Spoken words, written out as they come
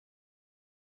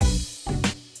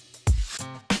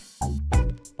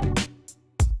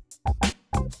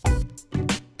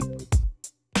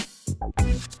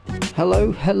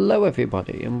Hello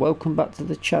everybody, and welcome back to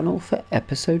the channel for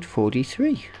episode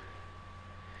 43.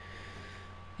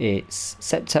 It's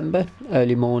September,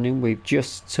 early morning. We've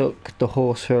just took the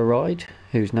horse for a ride,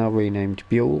 who's now renamed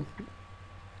Buell.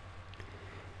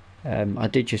 I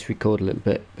did just record a little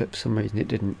bit, but for some reason it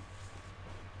didn't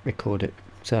record it,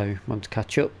 so I want to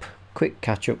catch up. Quick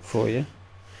catch up for you.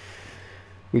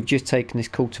 We've just taken this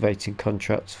cultivating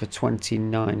contract for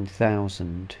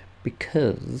 29,000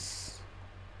 because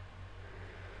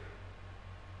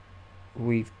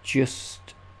we've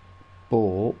just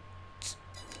bought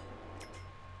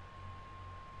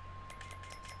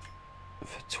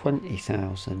for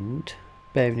 20,000,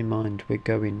 bearing in mind we're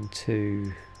going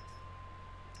to,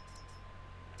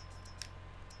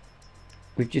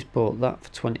 we've just bought that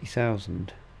for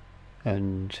 20,000,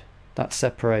 and that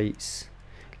separates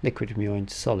liquid manure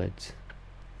into solids,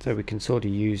 so we can sort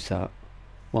of use that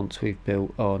once we've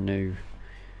built our new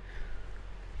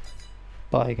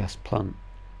biogas plant.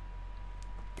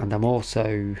 And I'm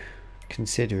also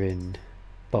considering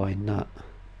buying that.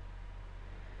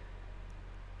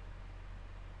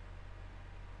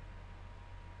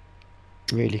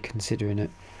 Really considering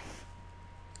it.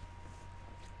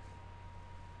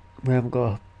 We haven't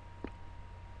got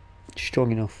a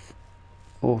strong enough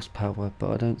horsepower,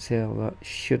 but I don't see how that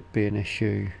should be an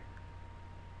issue.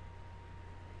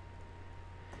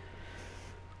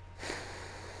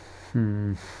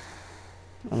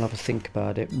 I'll have a think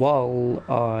about it while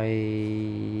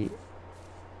I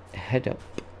head up,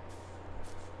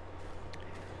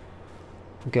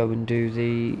 go and do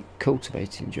the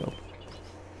cultivating job.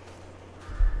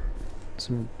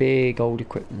 Some big old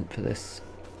equipment for this.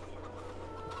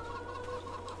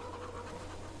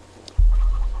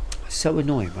 It's so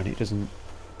annoying when it doesn't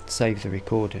save the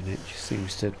recording. It just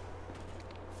seems to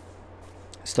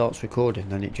starts recording,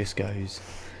 then it just goes.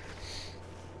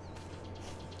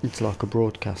 It's like a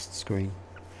broadcast screen.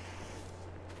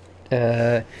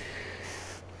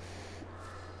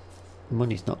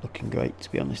 Money's not looking great,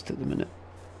 to be honest, at the minute.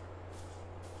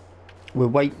 We're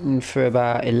waiting for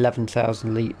about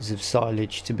 11,000 litres of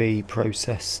silage to be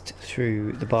processed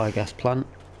through the biogas plant,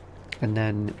 and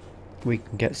then we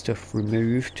can get stuff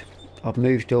removed. I've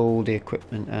moved all the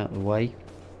equipment out of the way,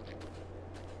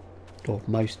 or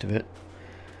most of it.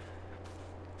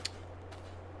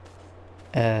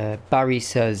 Barry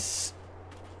says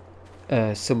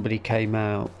somebody came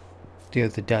out the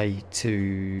other day,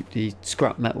 to the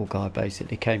scrap metal guy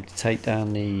basically came to take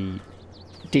down the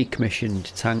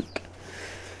decommissioned tank.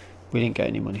 We didn't get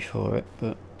any money for it,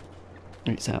 but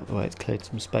it's out the way. It's cleared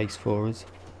some space for us,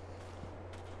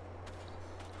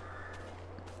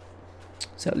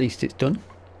 so at least it's done.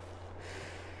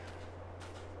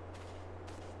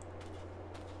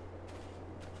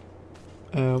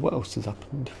 What else has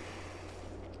happened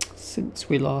since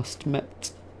we last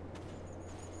met?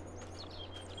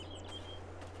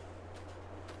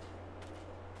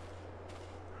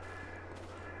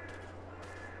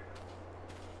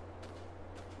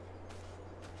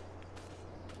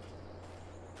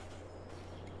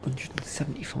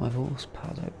 £175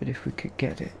 horsepower though, but if we could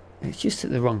get it, it's just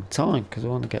at the wrong time because I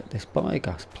want to get this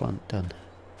biogas plant done.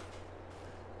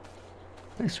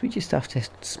 Unless we just have to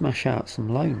smash out some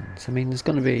loans. I mean, there's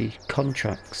going to be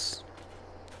contracts.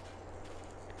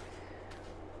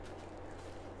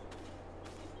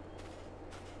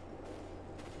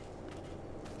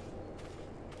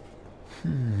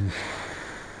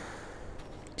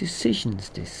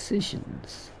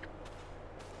 Decisions.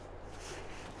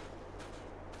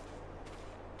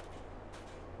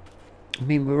 I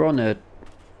mean, we're on a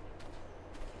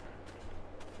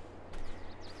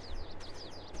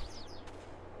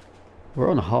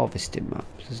harvesting map.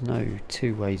 There's no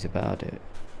two ways about it.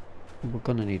 We're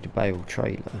gonna need a bale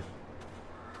trailer.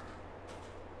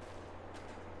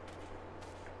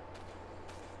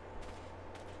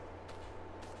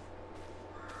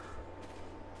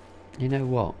 You know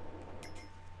what?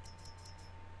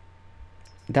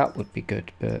 That would be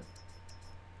good, but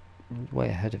way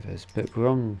ahead of us. But we're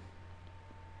on.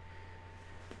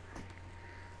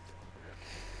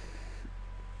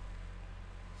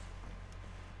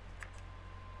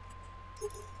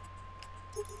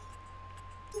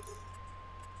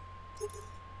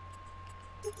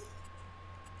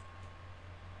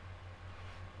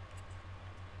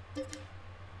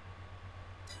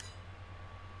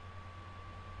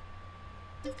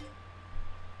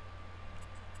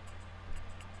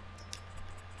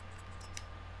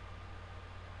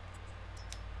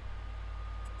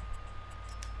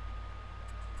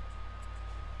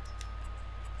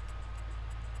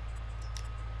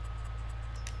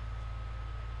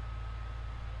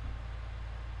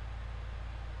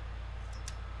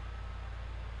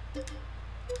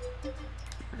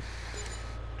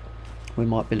 we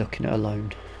might be looking at a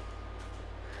loan.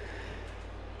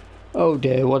 Oh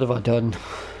dear, what have I done?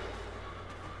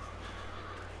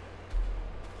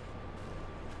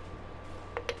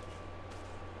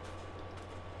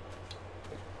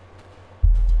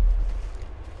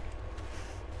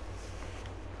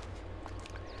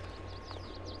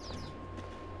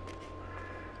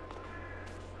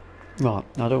 Right,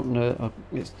 I don't know.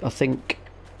 I think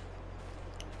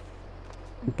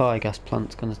biogas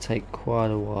plant's going to take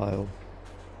quite a while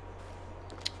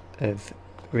of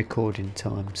recording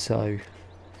time, so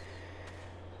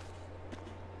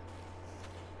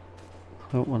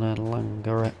I don't want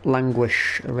to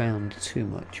languish around too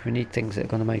much. We need things that are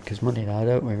going to make us money now,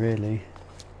 don't we, really?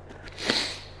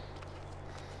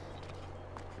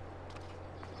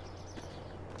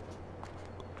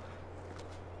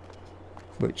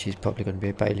 Which is probably going to be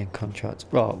a baling contract.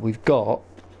 Right, we've got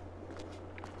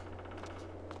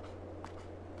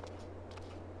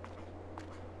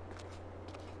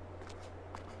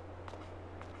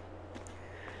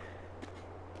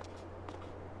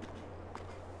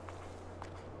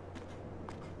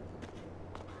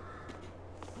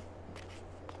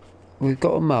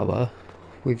a mower,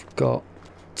 we've got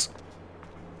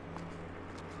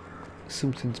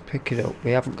something to pick it up.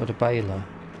 We haven't got a baler.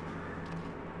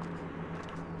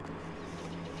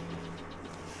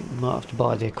 We might have to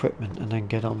buy the equipment and then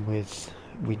get on with.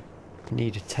 We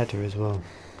need a tedder as well,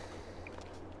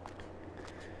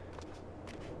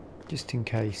 just in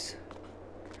case.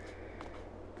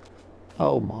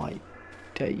 Oh my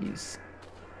days.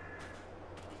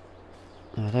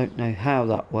 I don't know how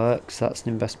that works. That's an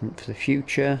investment for the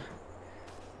future.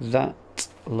 That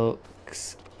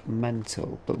looks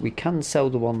mental, but we can sell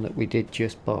the one that we did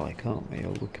just buy, can't we? Or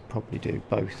we could probably do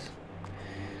both.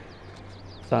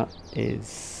 That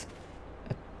is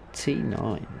a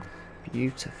T9.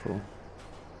 Beautiful.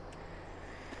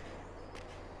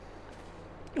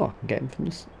 Oh, I can get him from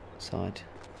this side.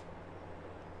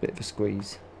 Bit of a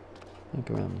squeeze. I'll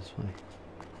go around this way.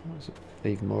 That's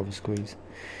even more of a squeeze.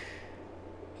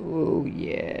 Oh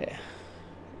yeah.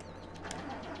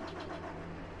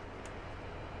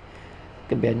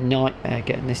 Gonna be a nightmare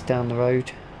getting this down the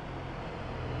road.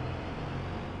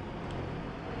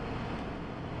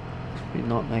 It's gonna be a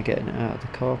nightmare getting it out of the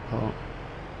car park.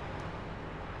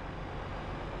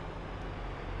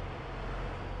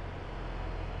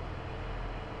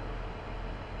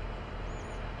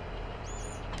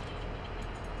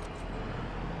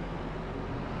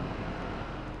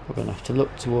 We're going to have to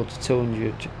look towards a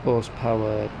 200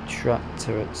 horsepower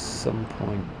tractor at some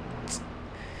point.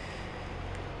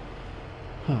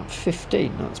 Oh,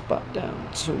 15, that's back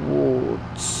down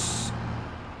towards...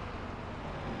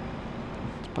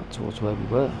 It's back towards where we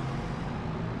were.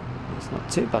 It's not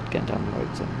too bad getting down the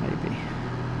road then, maybe.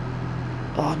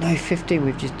 Oh no, 15,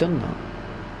 we've just done that.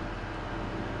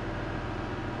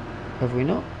 Have we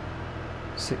not?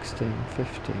 16,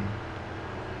 15...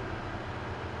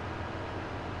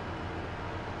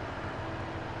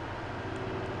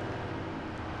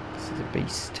 The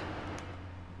beast.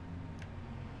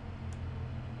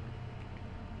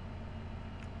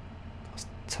 That's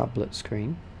tablet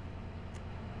screen.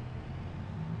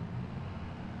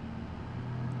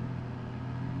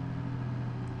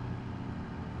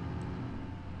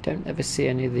 Don't ever see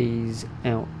any of these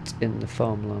out in the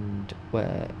farmland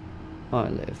where I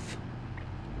live.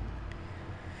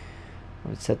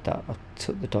 I said that I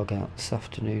took the dog out this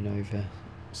afternoon over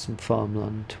some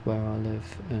farmland where I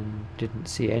live and didn't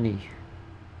see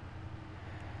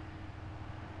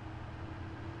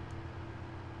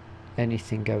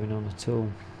anything going on at all.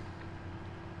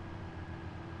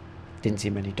 Didn't see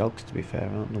many dogs, to be fair,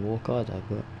 out on the walk either,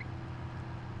 but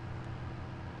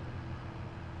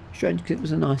strange because it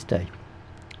was a nice day.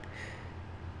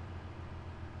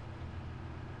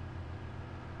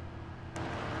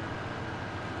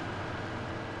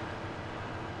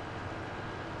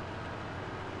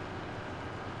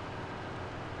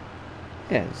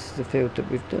 Yeah, this is the field that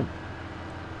we've done.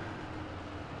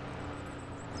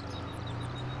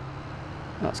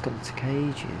 That's going to take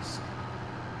ages.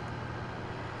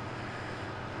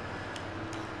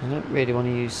 I don't really want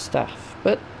to use staff,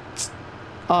 but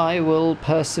I will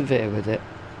persevere with it.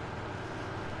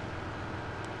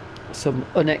 Some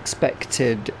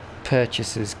unexpected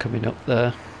purchases coming up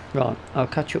there. Right, I'll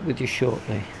catch up with you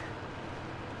shortly.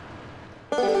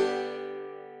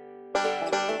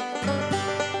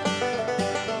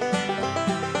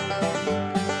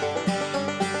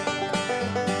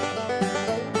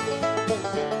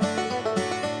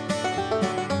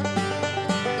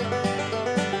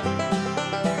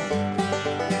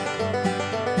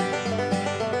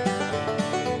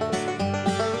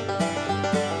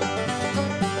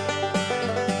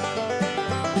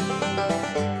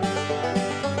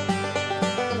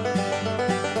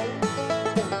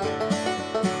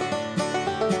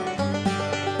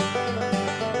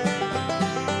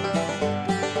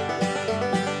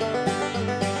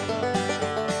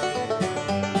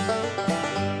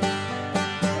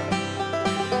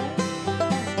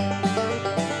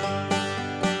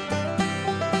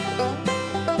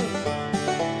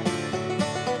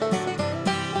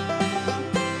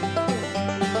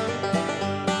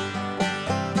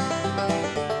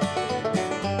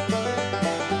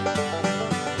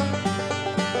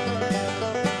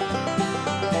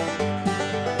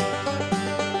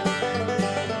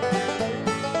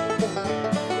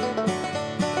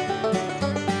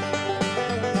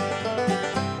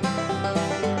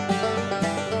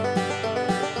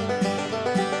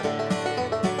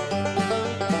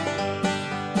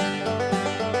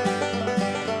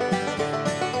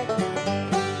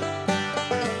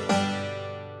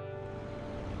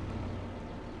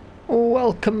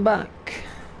 Welcome back.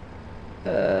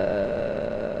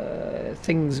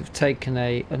 Things have taken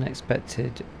a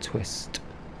unexpected twist.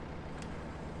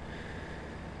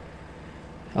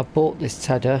 I bought this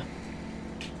tedder.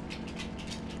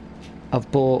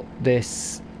 I've bought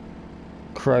this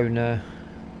Krona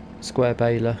square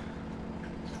baler.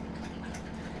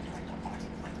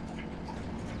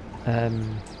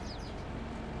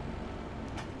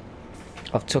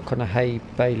 I've took on a hay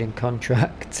baling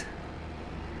contract.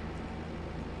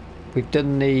 We've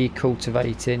done the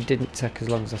cultivating, didn't take as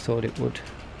long as I thought it would,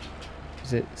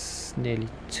 because it's nearly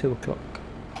 2 o'clock.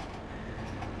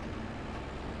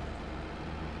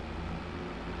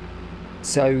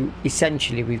 So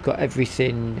essentially we've got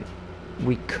everything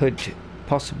we could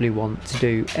possibly want to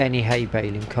do any hay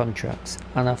baling contracts,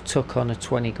 and I've took on a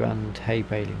 20 grand hay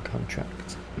baling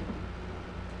contract.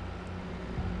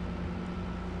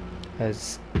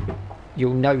 As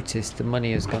you'll notice, the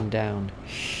money has gone down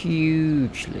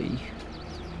hugely,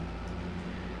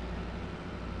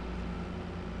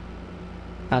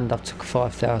 and I've took a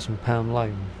 £5,000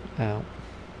 loan out.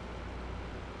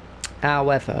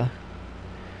 However,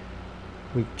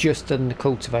 we've just done the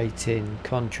cultivating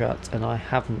contract and I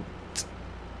haven't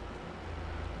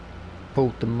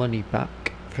pulled the money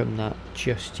back from that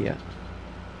just yet,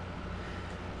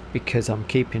 because I'm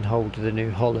keeping hold of the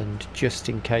New Holland just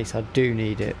in case I do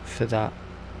need it for that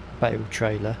bale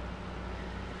trailer.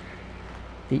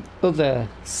 The other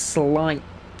slight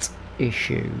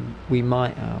issue we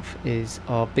might have is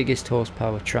our biggest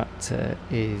horsepower tractor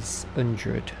is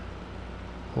 100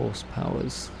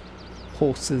 horses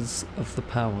of the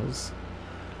powers,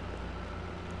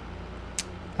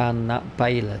 and that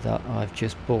baler that I've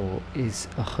just bought is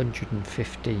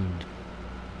 115.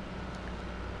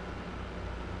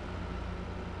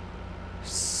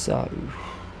 So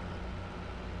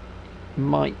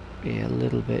might be a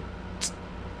little bit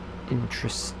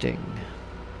interesting.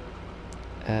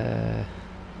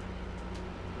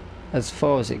 As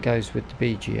far as it goes with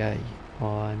the BGA,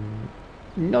 I'm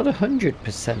not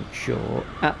 100% sure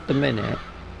at the minute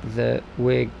that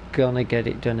we're gonna get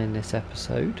it done in this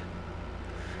episode.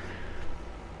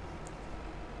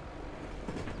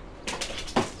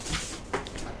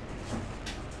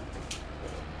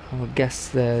 I guess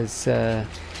there's I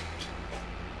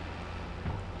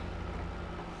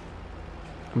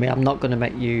mean, I'm not going to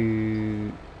make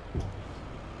you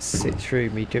sit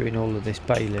through me doing all of this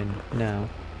baling now.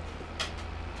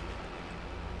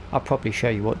 I'll probably show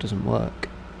you what doesn't work,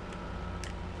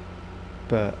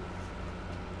 but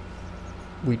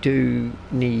we do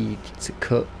need to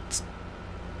cut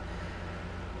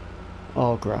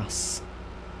our grass.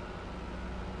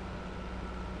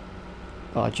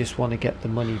 I just want to get the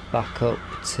money back up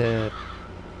to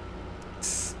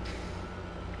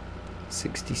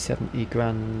 60-70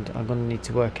 grand. I'm going to need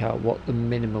to work out what the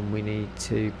minimum we need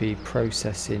to be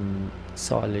processing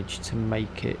silage to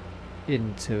make it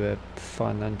into a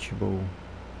financial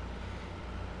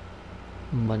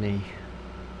money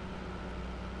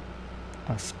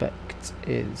aspect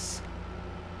is.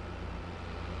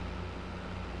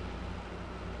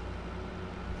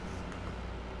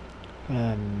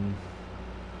 And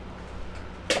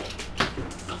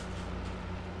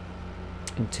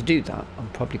to do that, I'm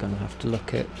probably going to have to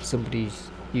look at somebody's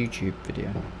YouTube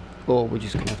video, or we're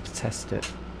just going to have to test it.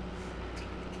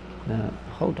 Now,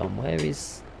 hold on, where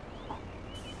is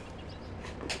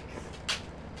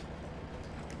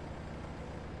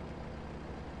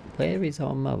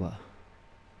our mower?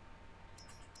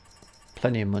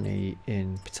 Plenty of money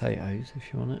in potatoes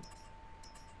if you want it.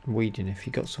 Weeding, if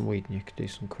you got some weeding, you could do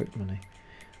some quick money.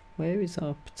 Where is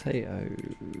our potato?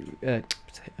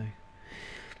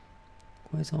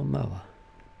 Where's our mower?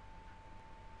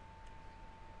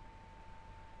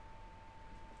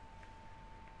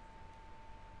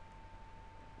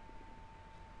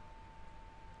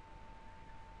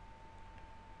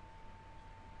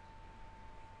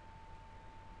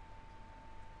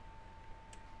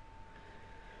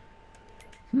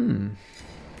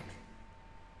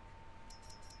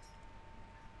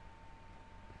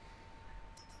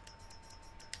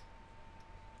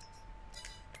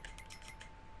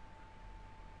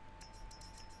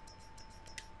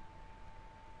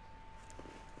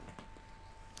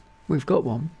 We've got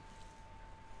one.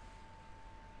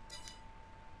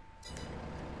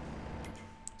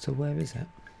 So where is it?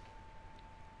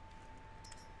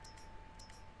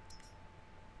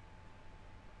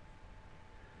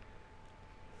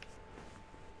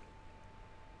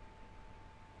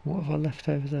 What have I left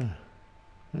over there?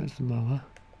 There's the mower.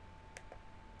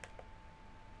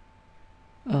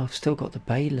 Oh, I've still got the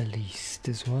baler leased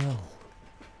as well.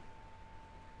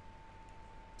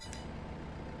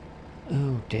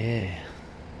 dear.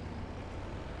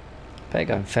 Better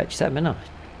go and fetch them, innit?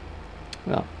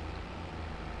 Well.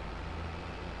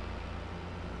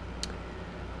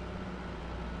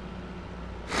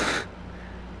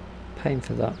 Paying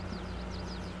for that.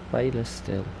 Baler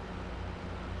still.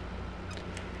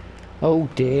 Oh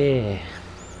dear.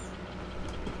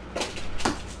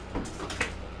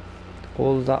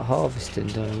 All of that harvesting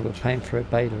done, we were paying for a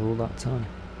baler all that time.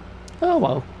 Oh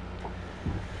well.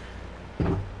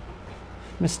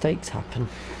 Mistakes happen.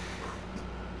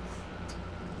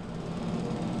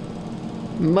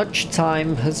 Much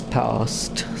time has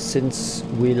passed since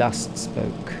we last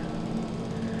spoke.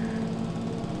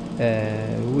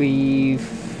 We've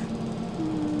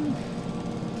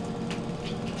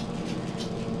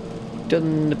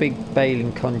done the big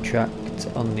baling contract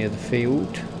on the other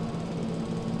field.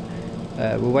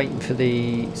 We're waiting for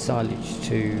the silage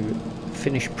to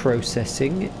finish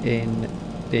processing in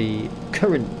the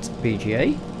current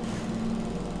BGA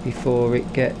before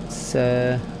it gets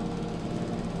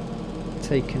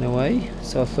taken away.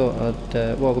 So I thought I'd,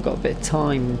 well, we've got a bit of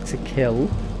time to kill.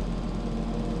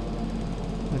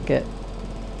 I'll get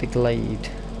the glade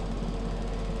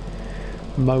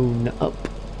mown up.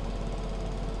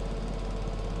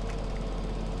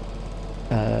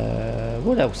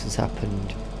 What else has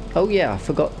happened? Oh yeah, I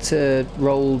forgot to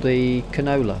roll the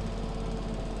canola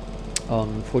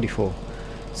on 44.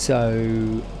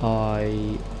 So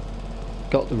I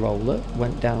got the roller,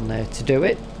 went down there to do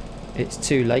it. It's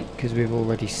too late because we've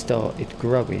already started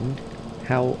growing.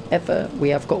 However, we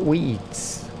have got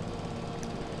weeds.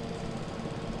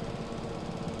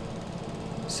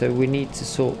 So we need to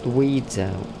sort the weeds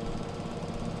out.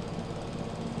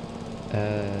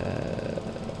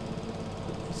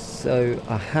 So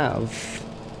I have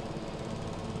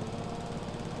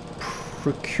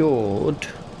procured,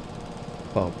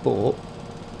 well, bought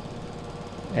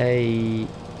a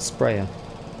sprayer.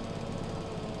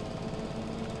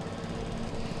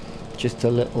 Just a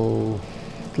little,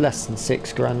 less than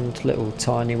 £6 little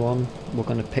tiny one. We're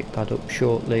going to pick that up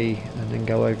shortly and then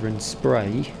go over and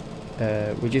spray.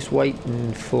 We're just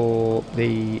waiting for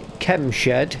the chem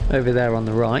shed over there on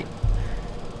the right.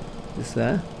 It's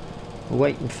there. We're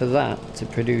waiting for that to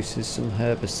produce us some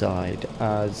herbicide,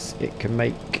 as it can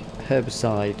make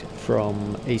herbicide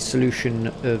from a solution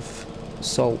of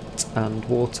salt and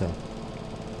water,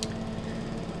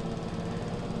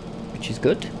 which is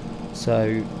good.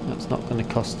 So that's not going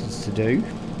to cost us to do.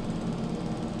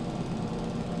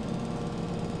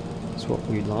 That's what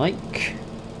we like.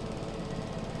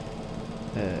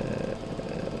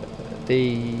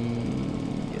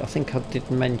 I think I did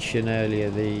mention earlier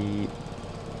the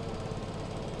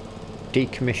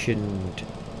decommissioned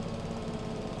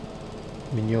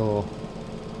manure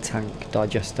tank,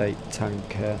 digestate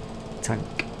tank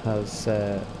has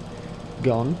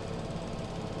gone.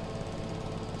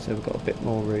 So we've got a bit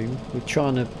more room. We're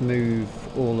trying to move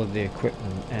all of the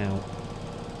equipment out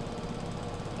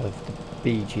of the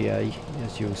BGA,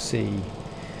 as you'll see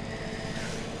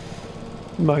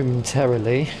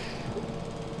momentarily.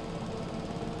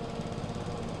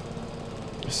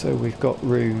 So we've got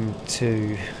room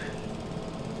to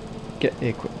get the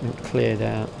equipment cleared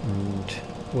out and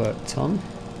worked on.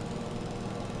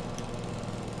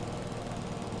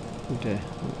 Oh dear,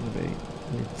 what would it be?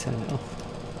 I need to turn it off.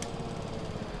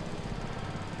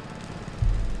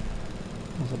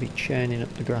 I'll be churning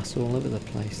up the grass all over the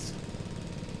place.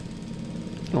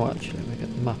 Oh, actually, we get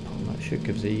the map on. That should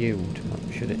give us a yield map,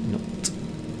 should it not?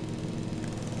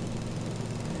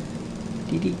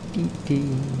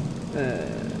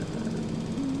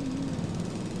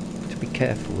 To be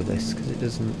careful with this because it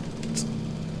doesn't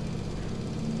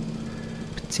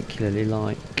particularly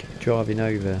like driving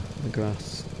over the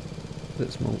grass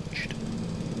that's mulched,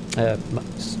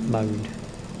 mown,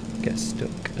 gets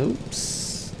stuck. Oops.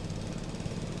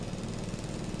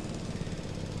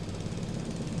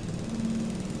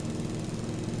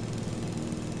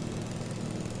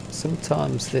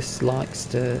 Sometimes this likes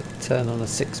to turn on a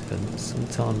sixpence,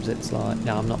 sometimes it's like,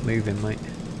 no, I'm not moving, mate.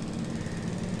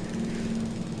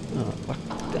 Oh, back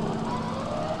down.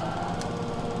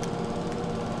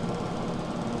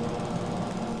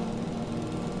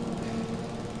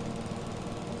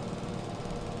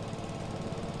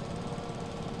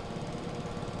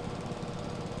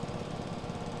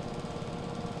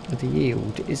 The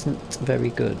yield isn't very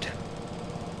good.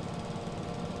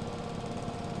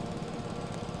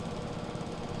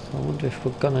 I wonder if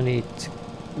we're gonna need to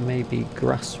maybe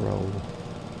grass roll.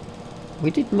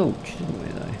 We did mulch, didn't we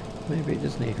though? Maybe it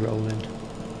does need rolling.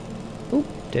 Oh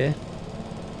dear.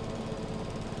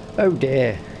 Oh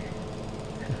dear.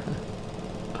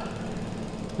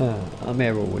 I'm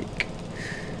here all week.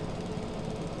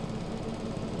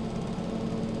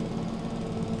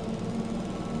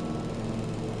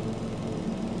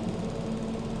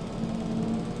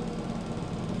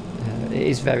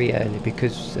 is very early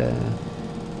because,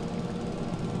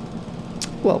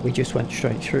 well, we just went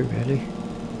straight through really.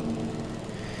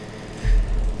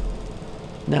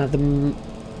 Now the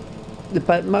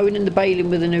mowing and the baling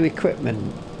with the new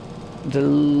equipment,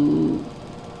 the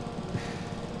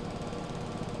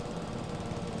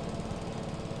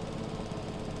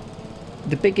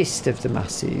biggest of the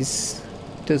masses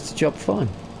does the job fine.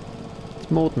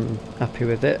 It's more than happy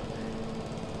with it,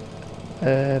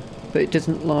 but it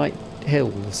doesn't like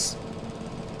hills.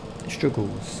 It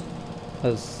struggles,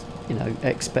 as you know,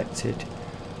 expected.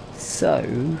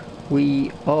 So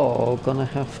we are gonna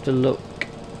have to look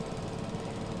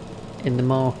in the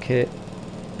market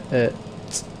at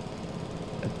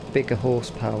a bigger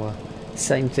horsepower.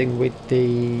 Same thing with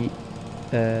the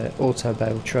auto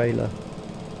bale trailer.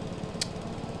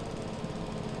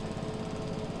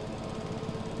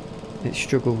 It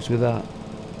struggles with that,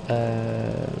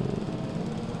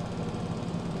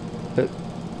 but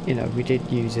you know, we did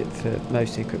use it for most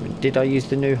of the equipment. Did I use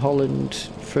the New Holland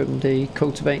from the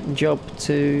cultivating job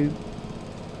to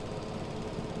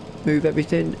move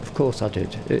everything? Of course I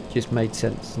did. It just made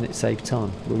sense and it saved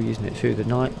time. We were using it through the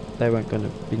night. They weren't going to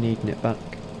be needing it back.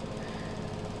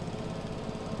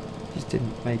 Just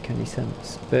didn't make any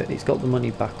sense. But it's got the money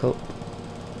back up.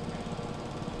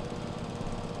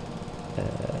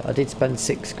 I did spend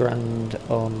 £6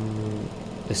 on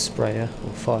the sprayer,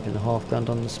 or £5.5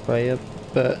 on the sprayer,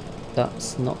 but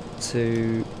that's not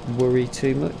to worry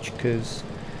too much because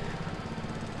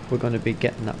we're going to be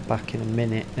getting that back in a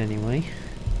minute anyway.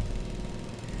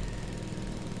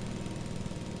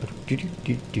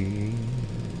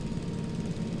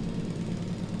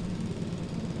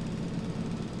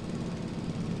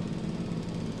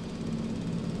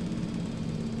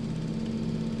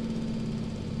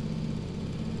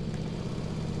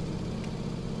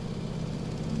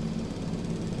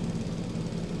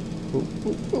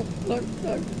 Oh, no, I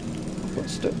got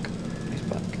stuck. He's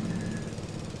back.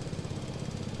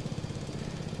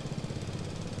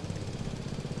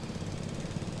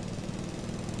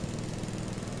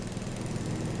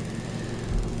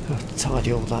 I have to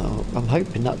tidy all that up. I'm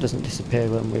hoping that doesn't disappear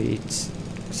when we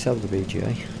sell the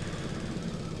BGA.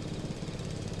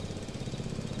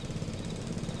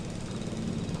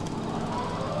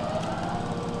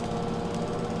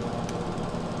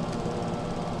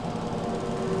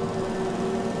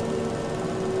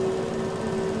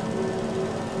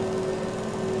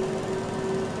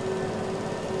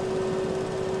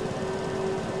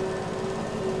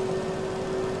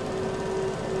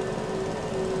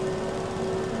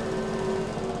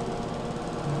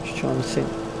 Trying to think.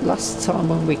 Last time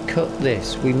when we cut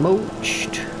this, we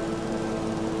mulched.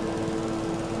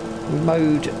 We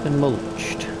mowed and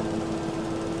mulched.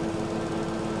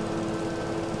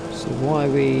 So why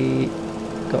we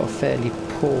got a fairly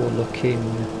poor looking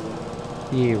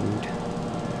yield.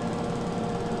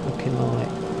 Looking like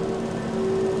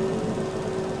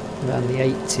around the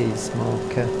 80s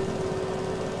marker.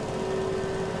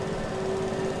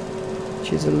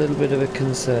 Which is a little bit of a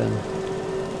concern.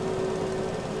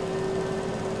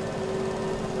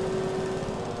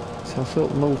 So I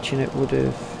thought mulching it would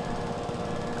have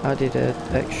added an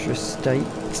extra state.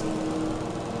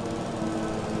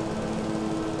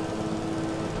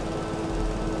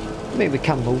 I mean, we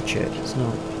can mulch it, it's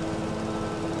not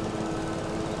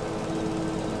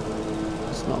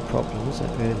a problem, is it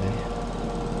really?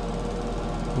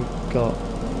 We've got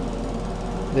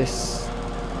this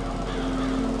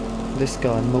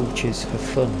guy mulches for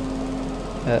fun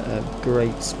at a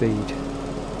great speed.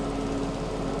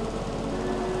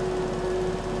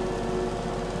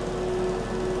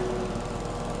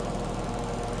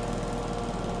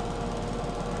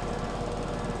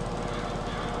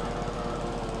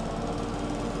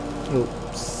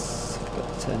 Oops, I've got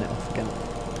to turn it off again.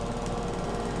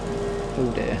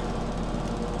 Oh dear.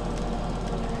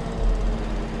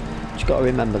 Just got to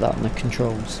remember that on the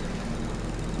controls.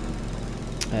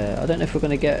 I don't know if we're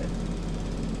going to get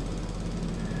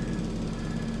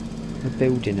a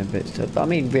building a bit, so, but I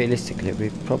mean realistically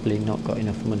we've probably not got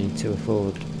enough money to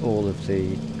afford all of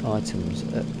the items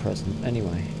at present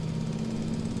anyway.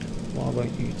 Why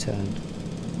won't you turn?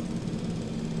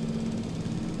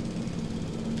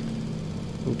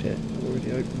 Oh dear, I've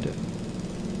already opened it.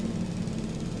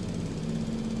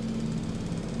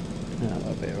 No,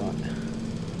 that'll be alright.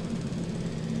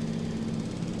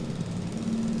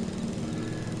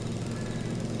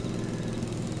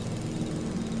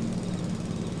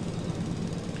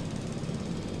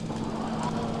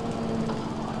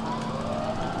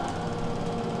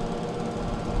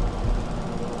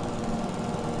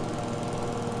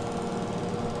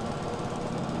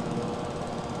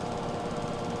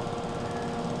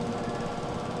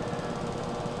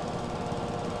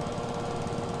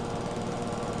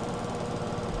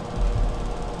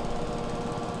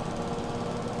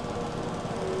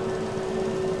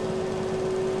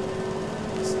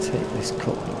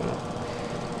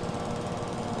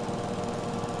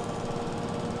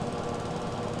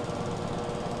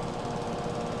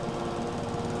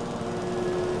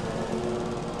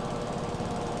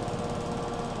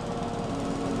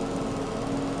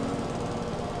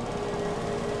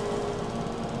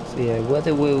 So yeah,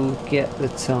 whether we'll get the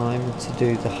time to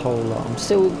do the whole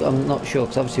lot, I'm not sure,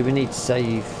 because obviously we need to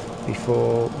save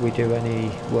before we do any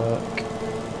work.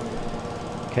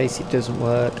 In case it doesn't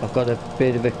work, I've got a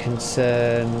bit of a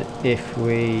concern if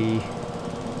we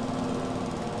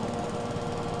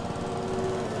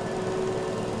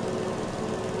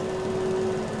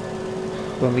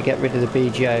when we get rid of the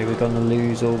BGA, we're going to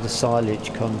lose all the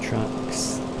silage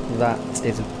contracts. That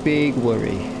is a big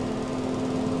worry.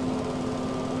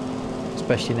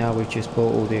 Especially now we've just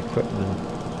bought all the equipment.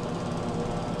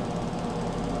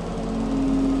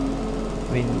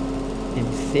 I mean, in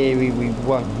theory we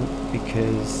won't,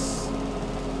 because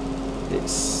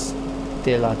it's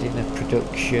still adding a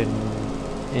production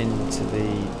into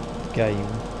the game.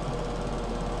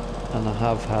 And I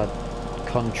have had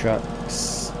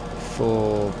contracts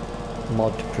for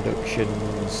mod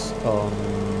productions on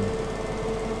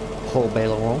Hall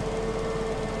Bailey.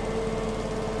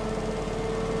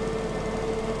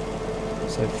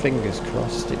 So fingers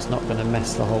crossed it's not going to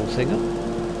mess the whole thing up.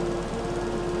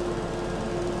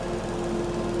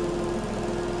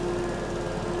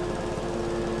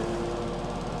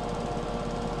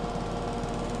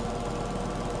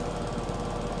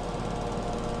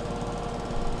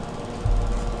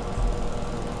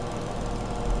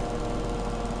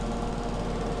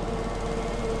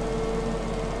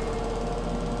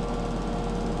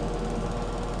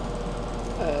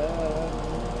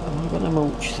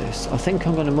 I think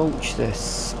I'm going to mulch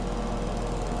this.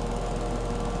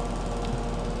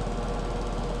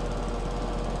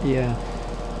 Yeah,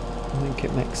 I think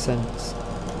it makes sense.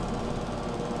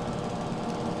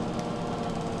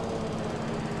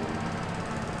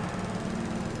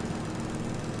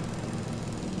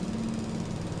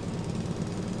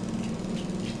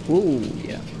 Ooh,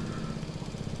 yeah.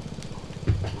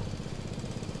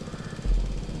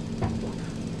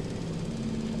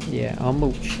 Yeah, I'll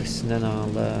mulch this and then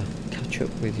I'll catch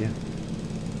up with you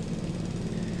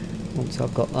once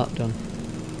I've got that done.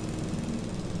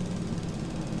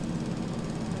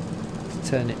 Let's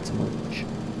turn it to mulch.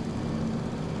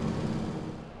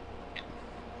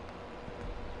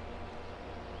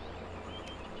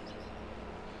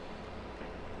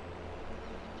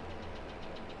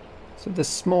 So the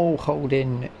small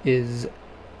holding is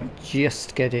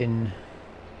just getting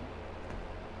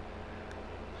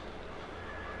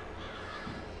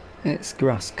its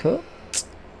grass cut.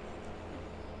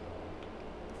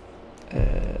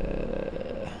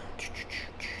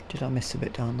 Did I miss a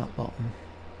bit down that bottom?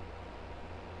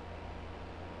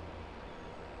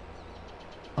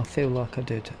 I feel like I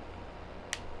did.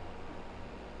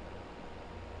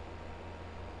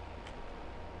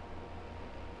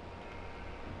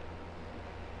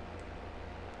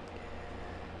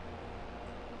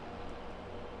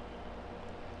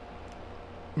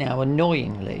 Now,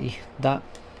 annoyingly, that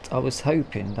I was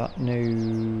hoping that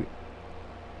new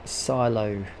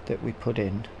silo that we put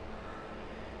in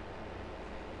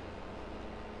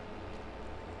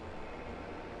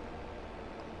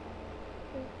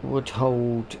would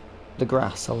hold the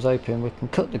grass. I was hoping we can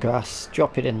cut the grass,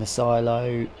 drop it in the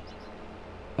silo,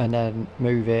 and then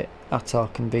move it at our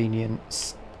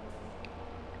convenience.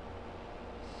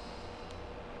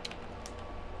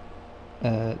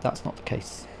 That's not the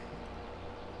case.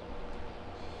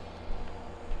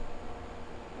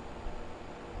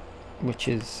 Which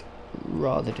is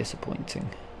rather disappointing.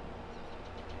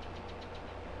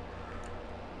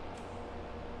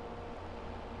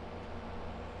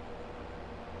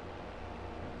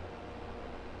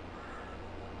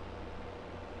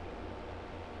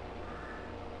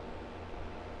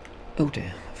 Oh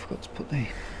dear, I forgot to put the...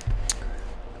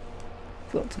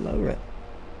 forgot to lower it.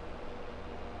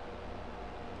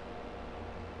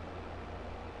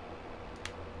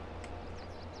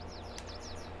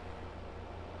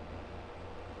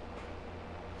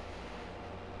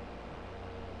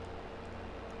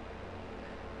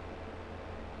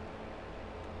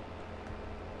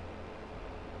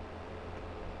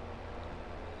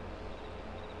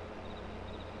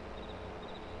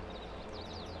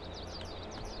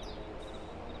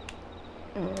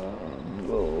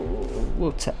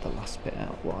 We'll take the last bit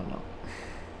out, why not?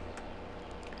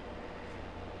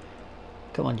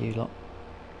 Come on, you lot.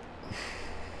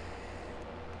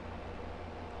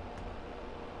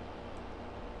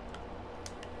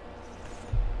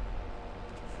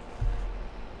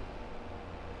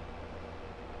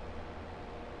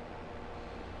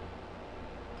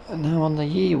 And now on the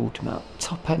yield map,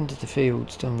 top end of the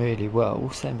field's done really well,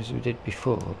 same as we did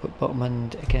before, but bottom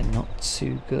end again not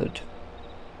too good.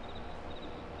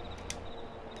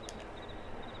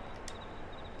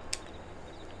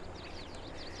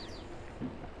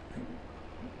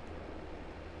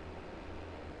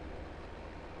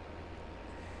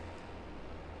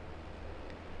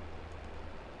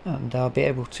 and I'll be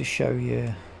able to show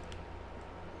you.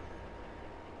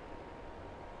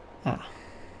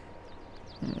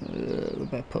 We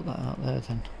better put that out there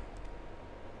then.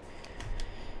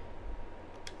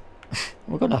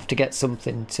 We're gonna have to get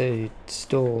something to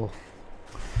store,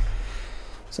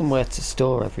 somewhere to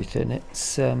store everything.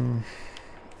 It's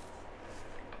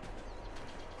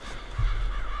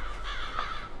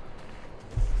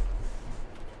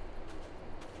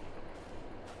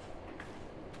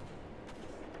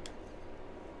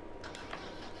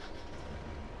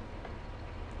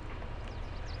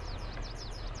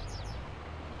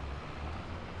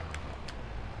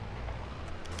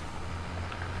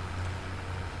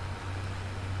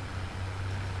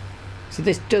so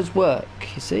this does work,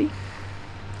 you see.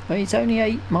 I mean, it's only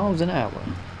 8 miles an hour,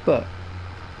 but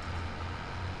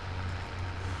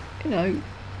you know,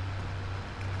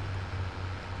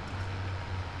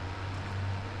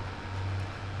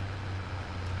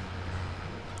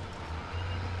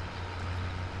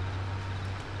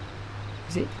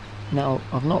 is it? No,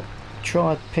 I've not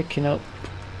tried picking up.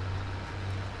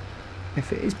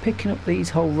 If it is picking up these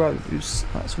whole rows,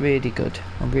 that's really good.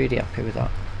 I'm really happy with that.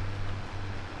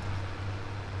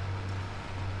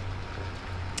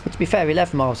 But to be fair,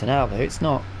 11 miles an hour, it's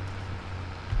not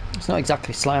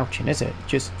exactly slouching, is it? It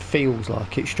just feels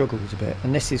like it struggles a bit,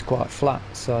 and this is quite flat,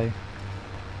 so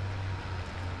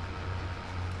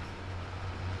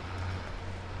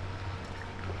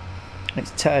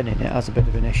it's turning it has a bit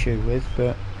of an issue with,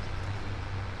 but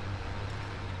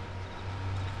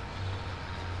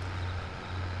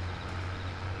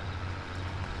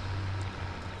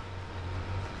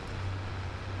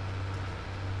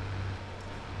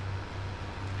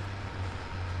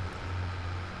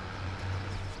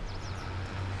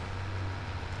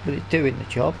it's doing the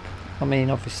job. I mean,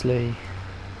 obviously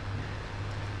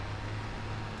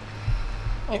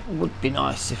it would be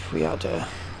nice if we had a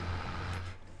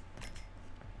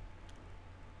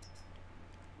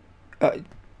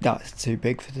that's too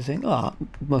big for the thing. Ah,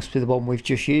 must be the one we've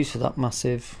just used for that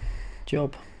massive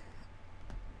job.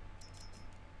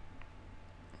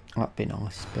 That'd be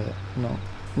nice, but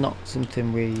not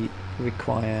something we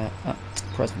require at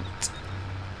present.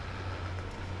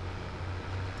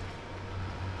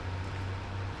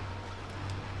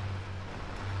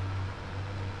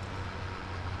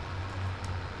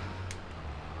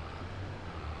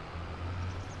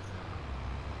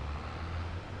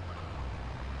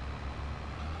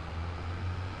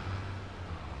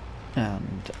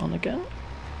 And on again.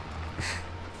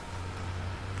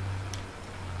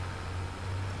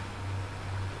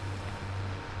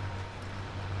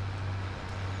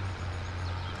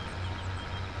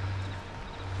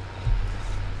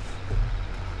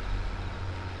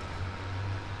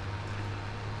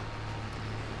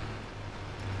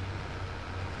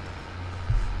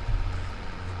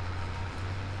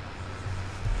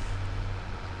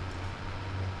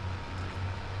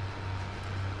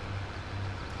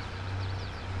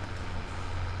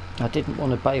 I didn't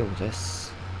want to bail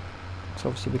this, so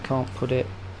obviously we can't put it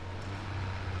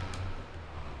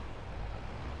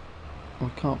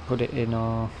in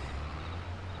our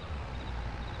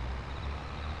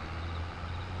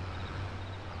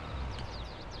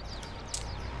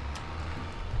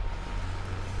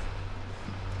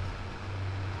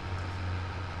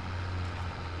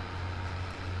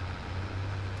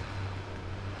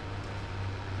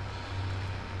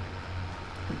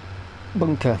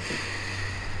bunker.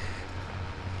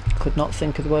 Could not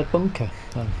think of the word bunker.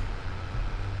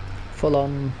 Full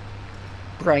on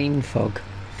brain fog.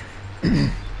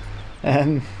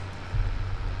 And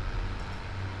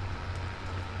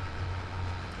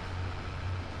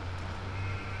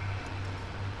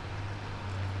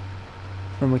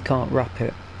we can't wrap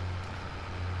it.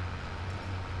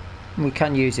 We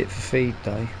can use it for feed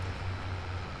though.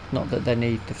 Not that they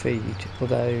need the feed,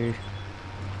 although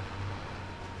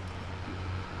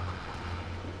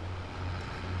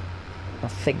I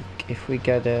think if we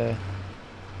get a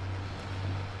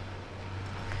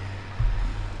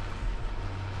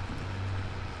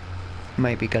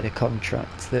maybe get a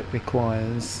contract that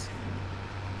requires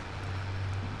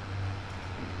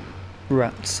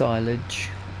wrapped silage,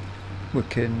 we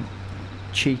can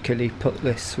cheekily put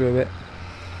this through it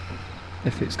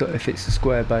if it's a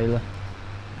square baler.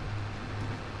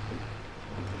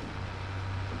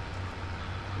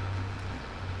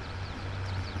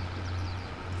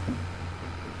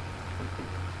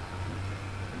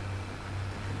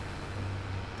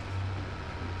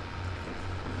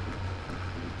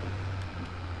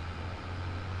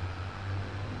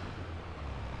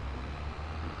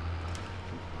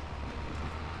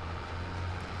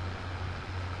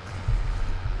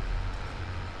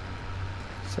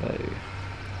 So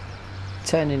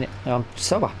turning it, I'm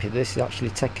so happy this is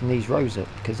actually taking these rows up,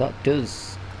 because that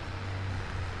does,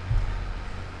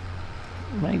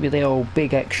 maybe the old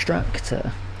big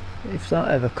extractor, if that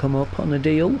ever come up on a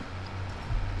deal.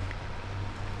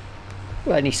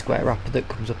 Well, any square wrapper that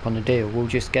comes up on a deal, we'll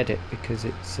just get it, because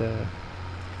it's a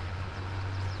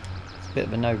bit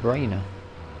of a no-brainer.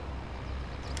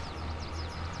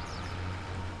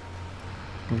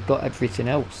 We've got everything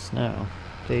else now.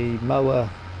 The mower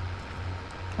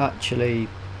actually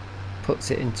puts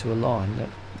it into a line that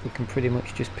we can pretty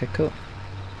much just pick up.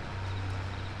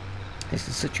 This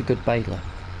is such a good baler.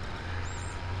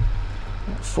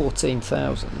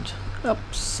 14,000,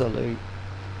 absolute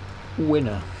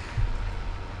winner.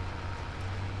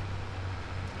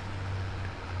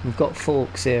 We've got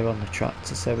forks here on the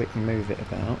tractor so we can move it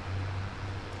about.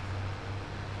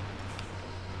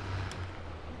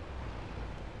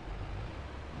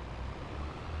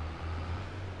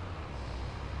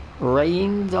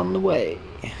 Rain's on the way.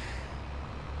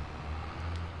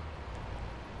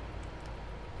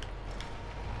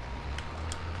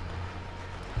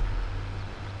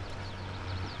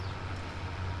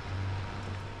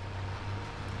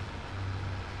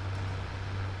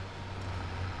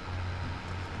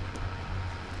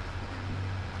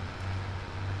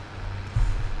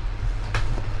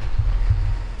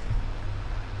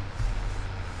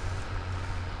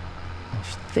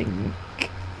 I think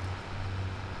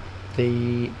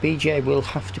the BJ will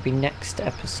have to be next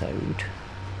episode.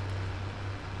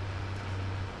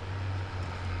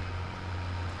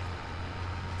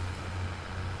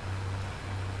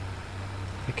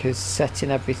 Because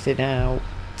setting everything out,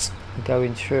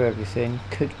 going through everything,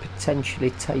 could potentially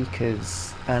take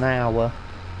us an hour-ish.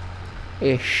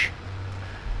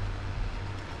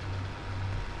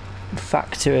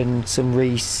 Factor in some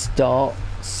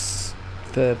restarts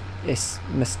for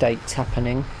mistakes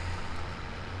happening.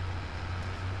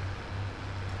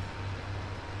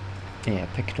 Yeah,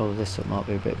 picking all of this up might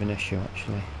be a bit of an issue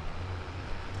actually.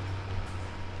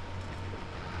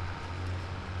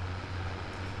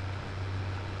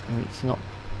 I mean, it's not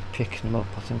picking them up,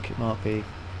 I think it might be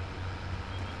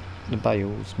the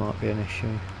bales might be an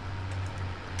issue.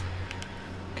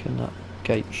 Can that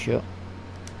gate shut?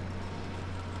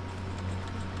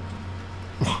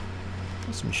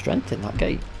 There's some strength in that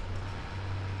gate.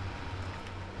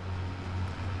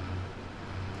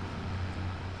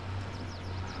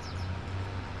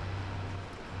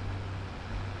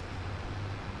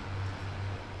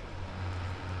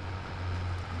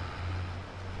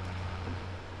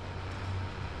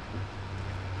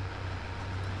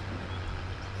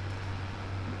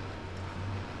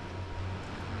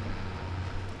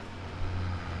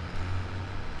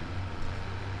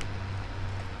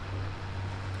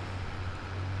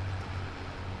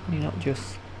 You're not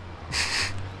just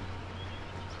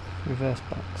reverse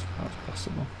backs, if that's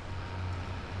possible,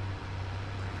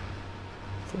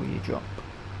 before you drop,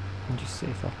 and just see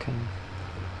if I can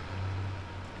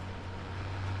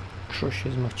crush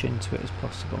as much into it as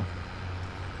possible.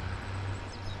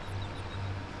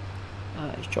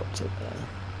 Ah, he's dropped it there.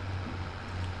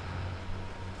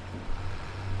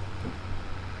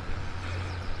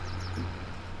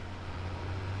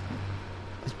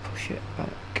 Let's push it back.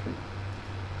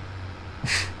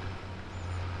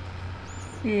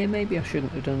 Yeah, maybe I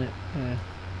shouldn't have done it,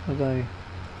 although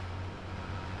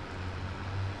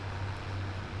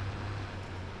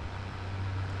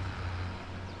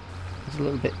it's a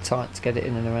little bit tight to get it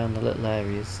in and around the little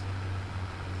areas.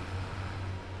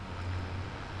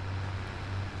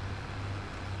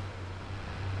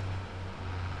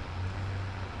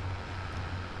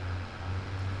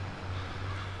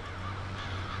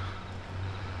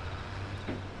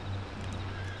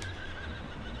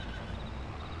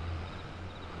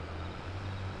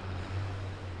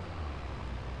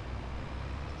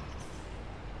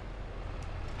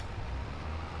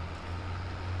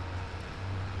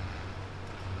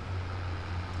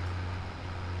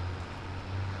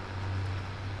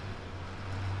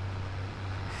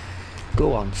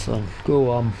 Go on, son,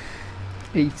 go on,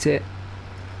 eat it.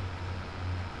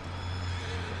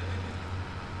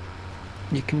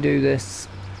 You can do this.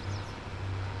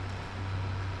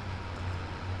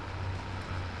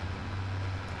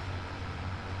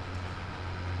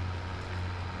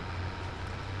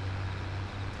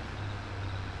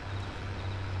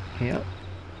 Yep.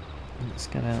 Let's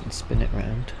get out and spin it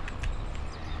round.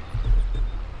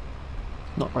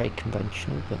 Not very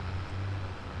conventional, but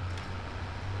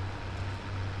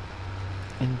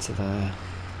into there,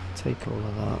 take all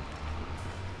of that.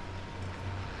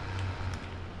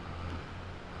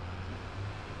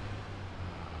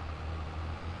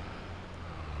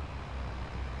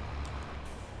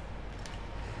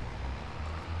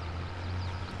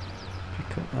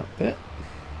 Cut that bit.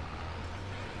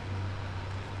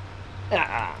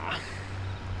 Ah!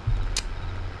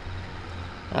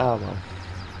 Oh well.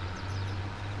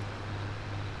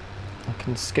 I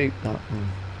can scoop that and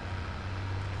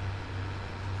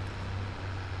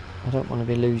I don't want to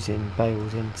be losing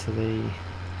bales into the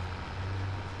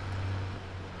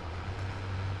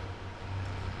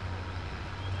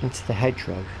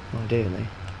hedgerow, ideally.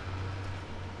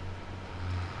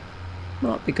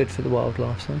 Might be good for the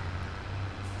wildlife though.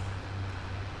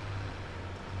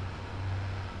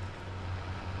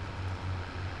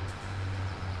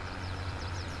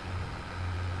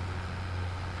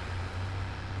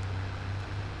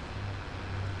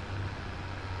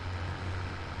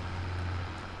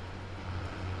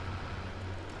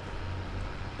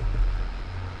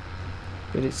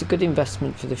 But it's a good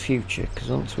investment for the future, because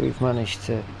once we've managed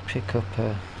to pick up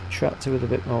a tractor with a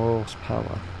bit more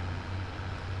horsepower,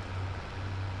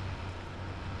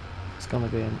 it's going to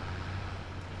be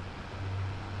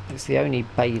it's the only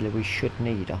baler we should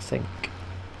need, I think.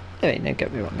 I mean, don't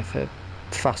get me wrong, if a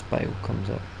fast bale comes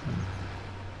up,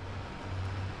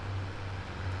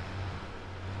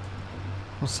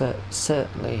 we'll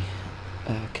certainly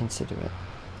consider it.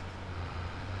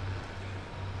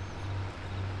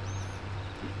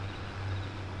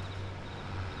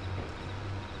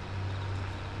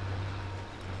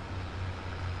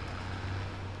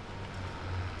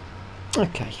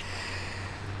 Okay.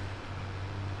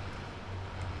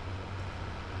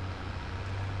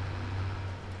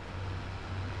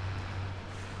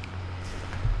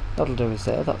 That'll do us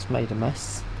there, that's made a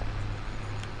mess.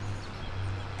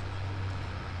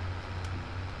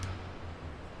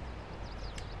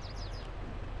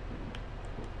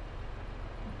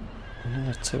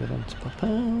 Another two of them to pop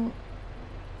out.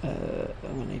 I'm going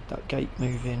to need that gate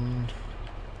moving.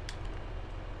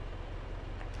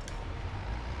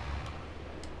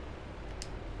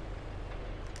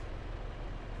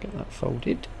 Get that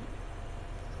folded.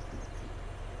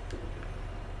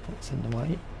 That's in the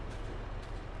way.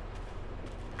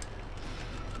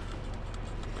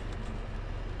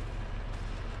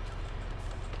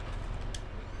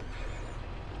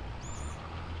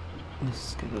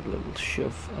 Let's give it a little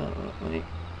shove out that way.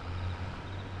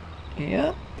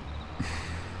 Yeah.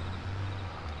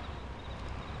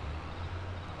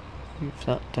 Move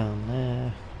that down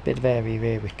there. Bit of area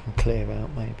here we can clear out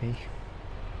maybe.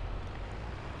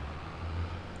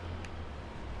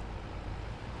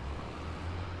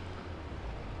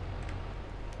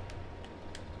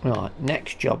 Right,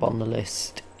 next job on the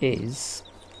list is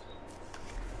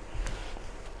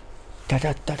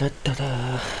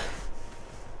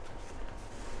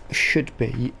should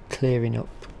be clearing up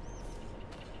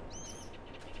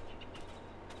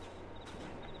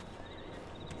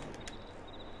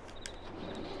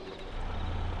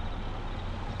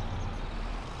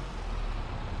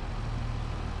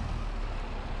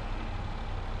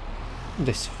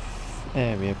this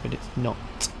area, but it's not.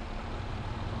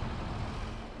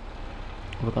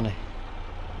 We're gonna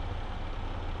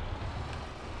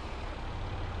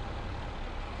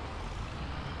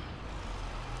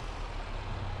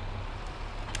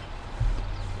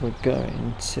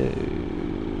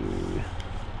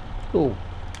oh,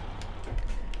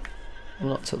 I've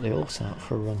not took the horse out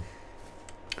for a run.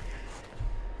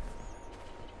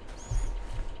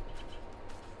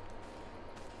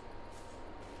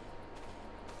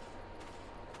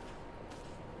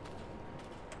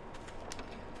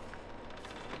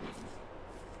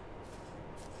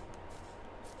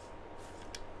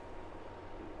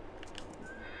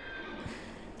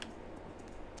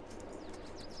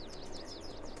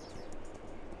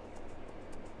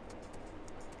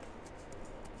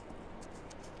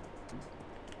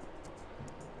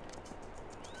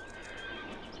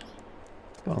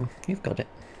 Go on, you've got it.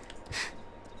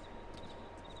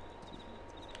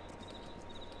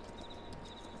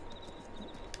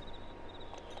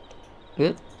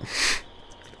 Good.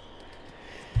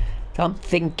 So I'm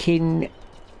thinking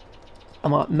I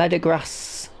might meadow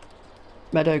grass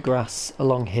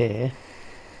along here,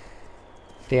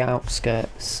 the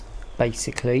outskirts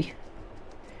basically.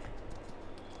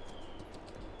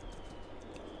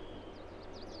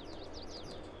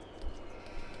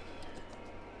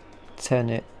 Turn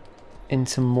it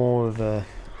into more of a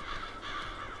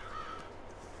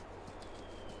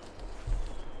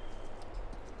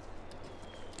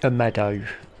meadow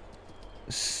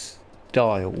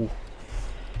style.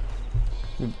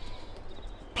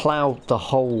 Ploughed the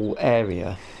whole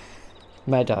area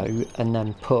meadow and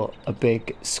then put a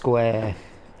big square,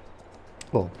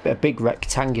 well, a big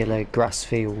rectangular grass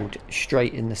field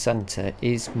straight in the centre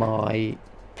is my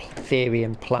theory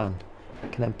and plan.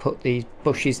 Can then put these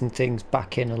bushes and things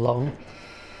back in along,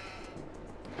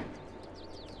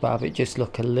 but have it just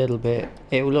look a little bit,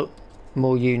 it will look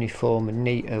more uniform and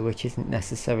neater, which isn't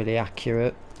necessarily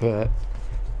accurate, but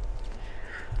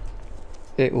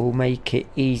it will make it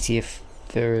easier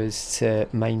for us to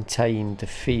maintain the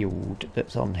field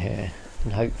that's on here,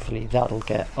 and hopefully that'll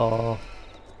get our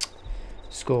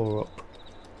score up.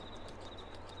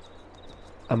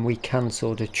 And we can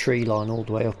sort of tree line all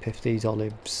the way up if these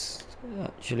olives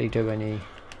actually do any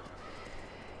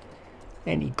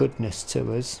goodness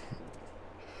to us.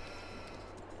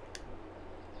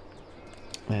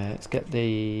 Let's get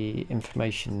the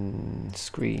information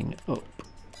screen up,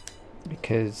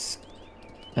 because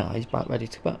he's about ready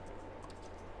to go.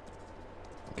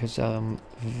 Because I'm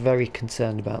very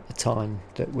concerned about the time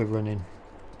that we're running.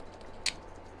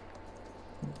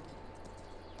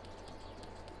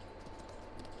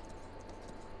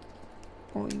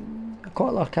 I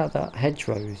quite like how that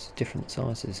hedgerow is different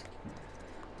sizes.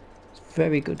 It's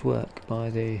very good work by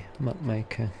the map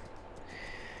maker.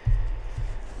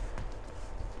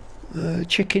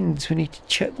 Chickens, we need to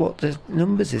check what the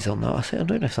numbers is on that. I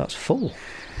don't know if that's full.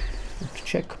 I'll have to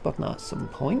check up on that at some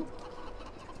point.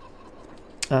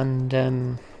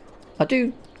 And I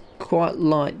do quite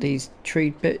like these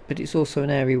tree bit, but it's also an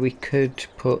area we could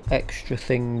put extra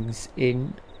things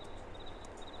in.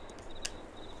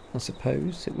 I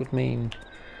suppose it would mean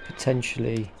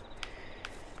potentially.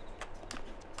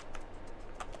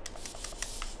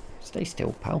 Stay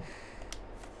still, pal.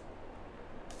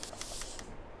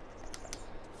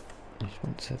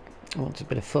 Just wants a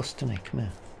bit of fuss, doesn't he? Come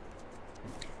here.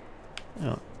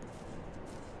 Oh.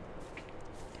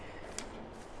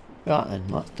 Right then,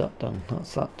 that's that done.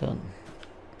 That's that done.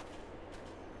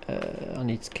 I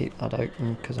need to keep that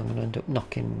open because I'm going to end up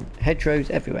knocking hedgerows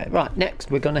everywhere. Right, next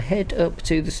we're going to head up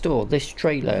to the store. This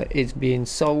trailer is being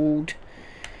sold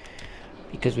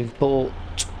because we've bought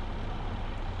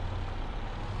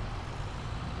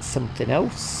something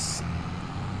else.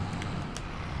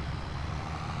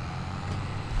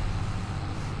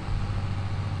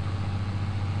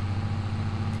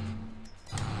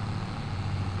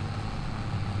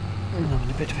 I'm having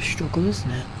a bit of a struggle,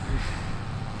 isn't it?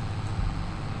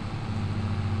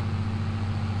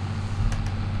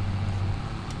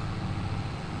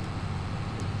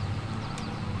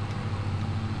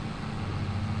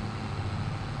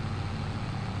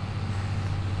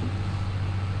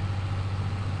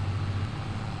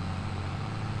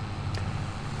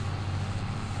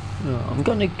 I'm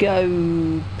going to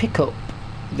go pick up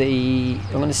the...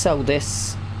 I'm going to sell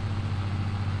this.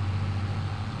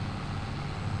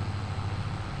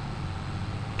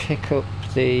 Pick up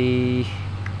the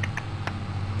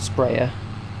sprayer.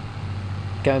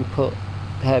 Go and put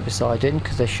herbicide in,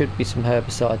 because there should be some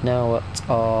herbicide now at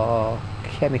our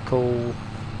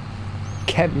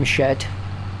chem shed,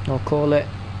 I'll call it.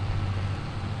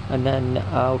 And then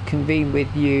I'll convene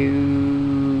with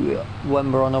you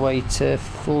when we're on our way to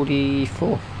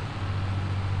 44.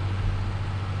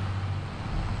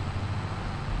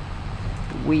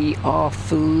 We are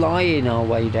flying our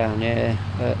way down here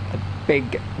at a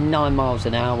big 9 miles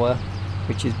an hour,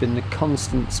 which has been the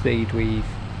constant speed we've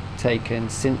taken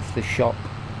since the shop.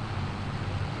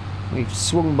 We've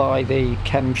swung by the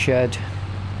chem shed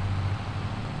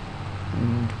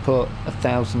and put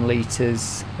 1,000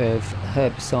 litres of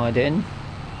herbicide in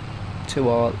to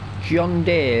our John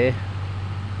Deere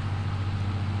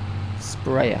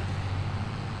sprayer.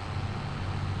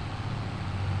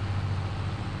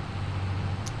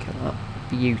 Look at that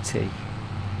beauty.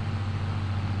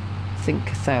 I think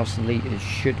 1,000 litres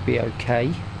should be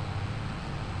okay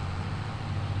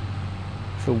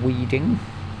for weeding.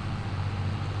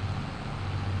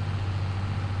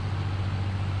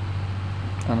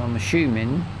 And I'm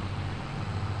assuming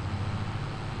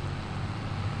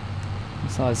the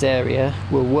size area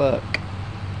will work.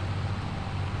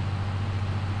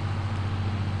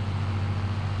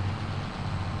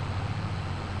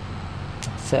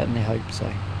 I certainly hope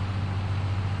so.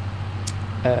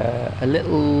 A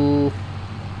little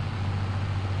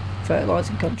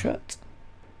fertilising contract.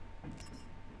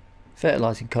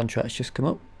 Fertilising contract's just come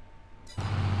up.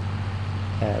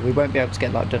 We won't be able to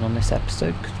get that done on this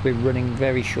episode because we're running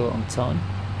very short on time,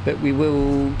 but we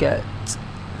will get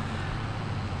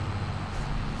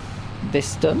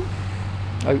this done,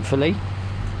 hopefully,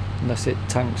 unless it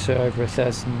tanks for over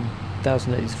 1,000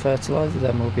 litres of fertiliser,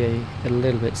 then we'll be a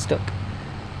little bit stuck.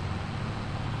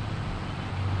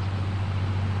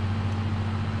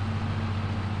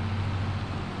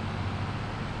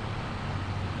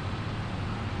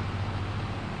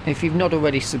 If you've not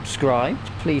already subscribed,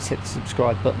 please hit the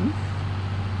subscribe button.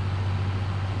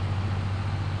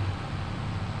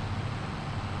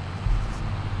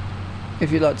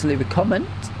 If you'd like to leave a comment,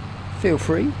 feel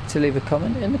free to leave a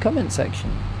comment in the comment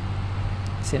section.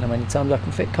 Seeing how many times I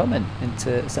can fit comment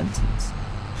into a sentence.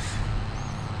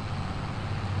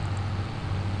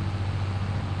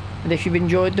 And if you've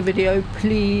enjoyed the video,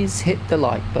 please hit the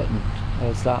like button,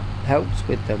 as that helps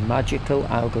with the magical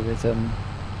algorithm.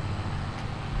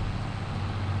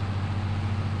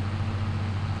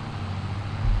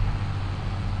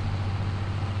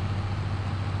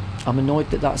 I'm annoyed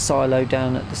that that silo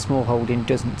down at the small holding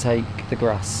doesn't take the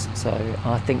grass, so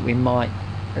I think we might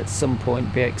at some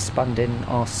point be expanding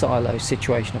our silo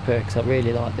situation up here, because I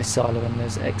really like this silo and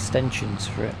there's extensions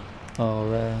for it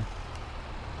are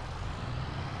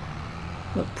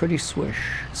look pretty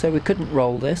swish. So we couldn't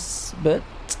roll this, but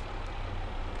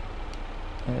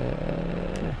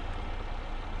that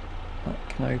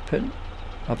can open.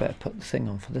 I better put the thing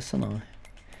on for this, and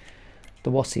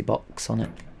the wassy box on it.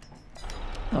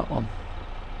 That one.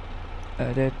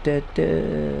 I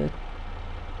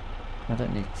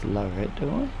don't need to lower it, do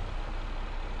I?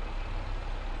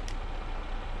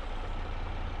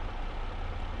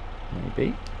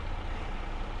 Maybe.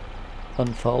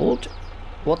 Unfold.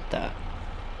 What the?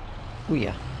 Oh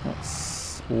yeah,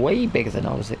 that's way bigger than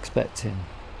I was expecting.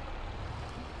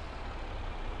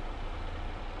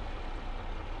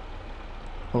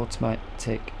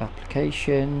 Automatic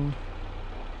application.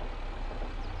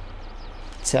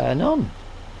 Turn on.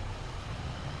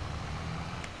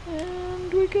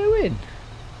 And we go in.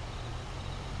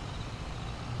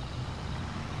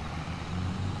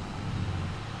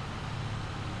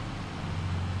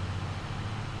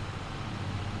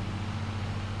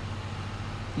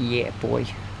 Yeah, boy.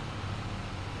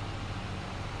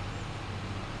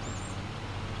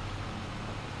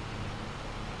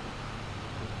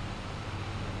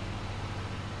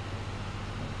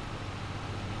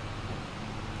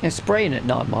 It's spraying at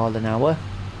 9 miles an hour.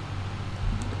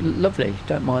 Lovely,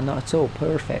 don't mind that at all,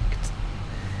 perfect.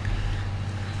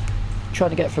 Trying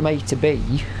to get from A to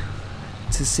B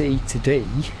to C to D.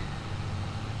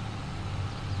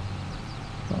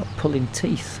 Like pulling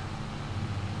teeth.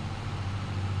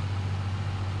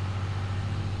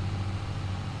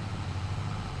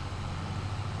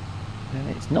 And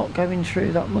it's not going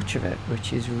through that much of it,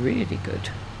 which is really good.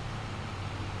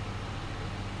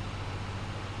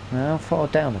 Now, how far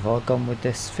down have I gone with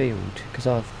this field? Because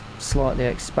I've slightly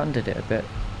expanded it a bit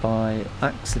by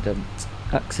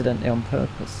accidentally on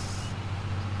purpose.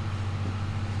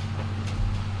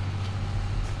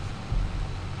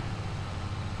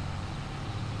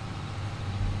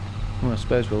 Well, I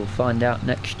suppose we'll find out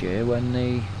next year when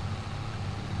the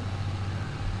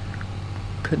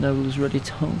canola's ready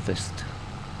to harvest.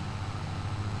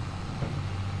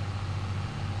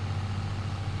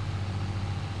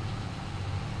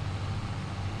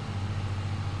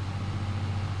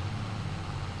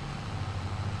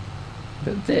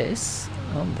 But this,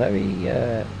 I'm very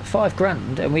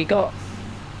 £5 and we got,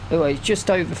 oh, it's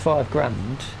just over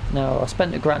 £5. Now I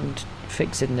spent £1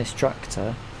 fixing this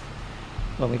tractor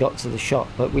when we got to the shop,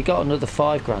 but we got another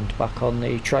 £5 back on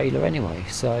the trailer anyway,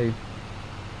 so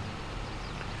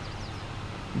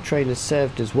the trailer's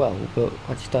served as well, but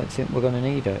I just don't think we're going to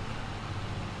need it.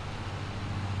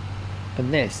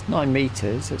 And this, 9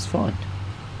 metres, it's fine.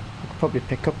 We could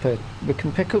probably we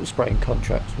can pick up spraying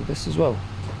contracts with this as well.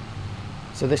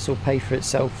 So this will pay for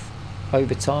itself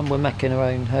over time. We're making our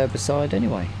own herbicide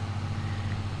anyway.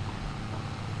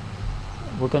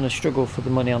 We're going to struggle for the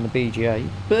money on the BGA,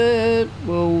 but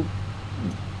we'll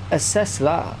assess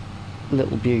that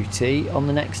little beauty on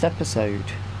the next episode,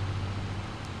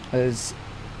 as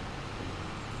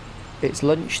it's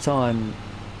lunchtime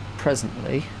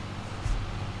presently.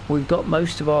 We've got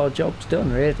most of our jobs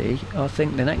done really. I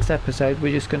think the next episode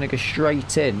we're just going to go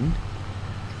straight in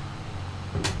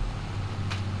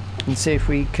and see if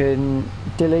we can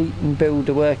delete and build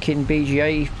a working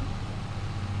BGA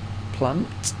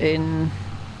plant in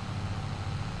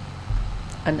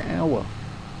an hour.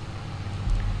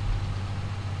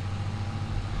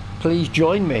 Please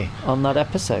join me on that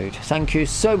episode. Thank you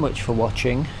so much for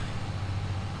watching,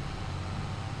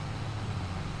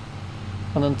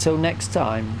 and until next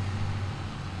time,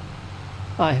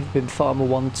 I have been Farmer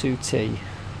 12T.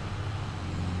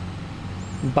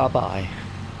 Bye bye.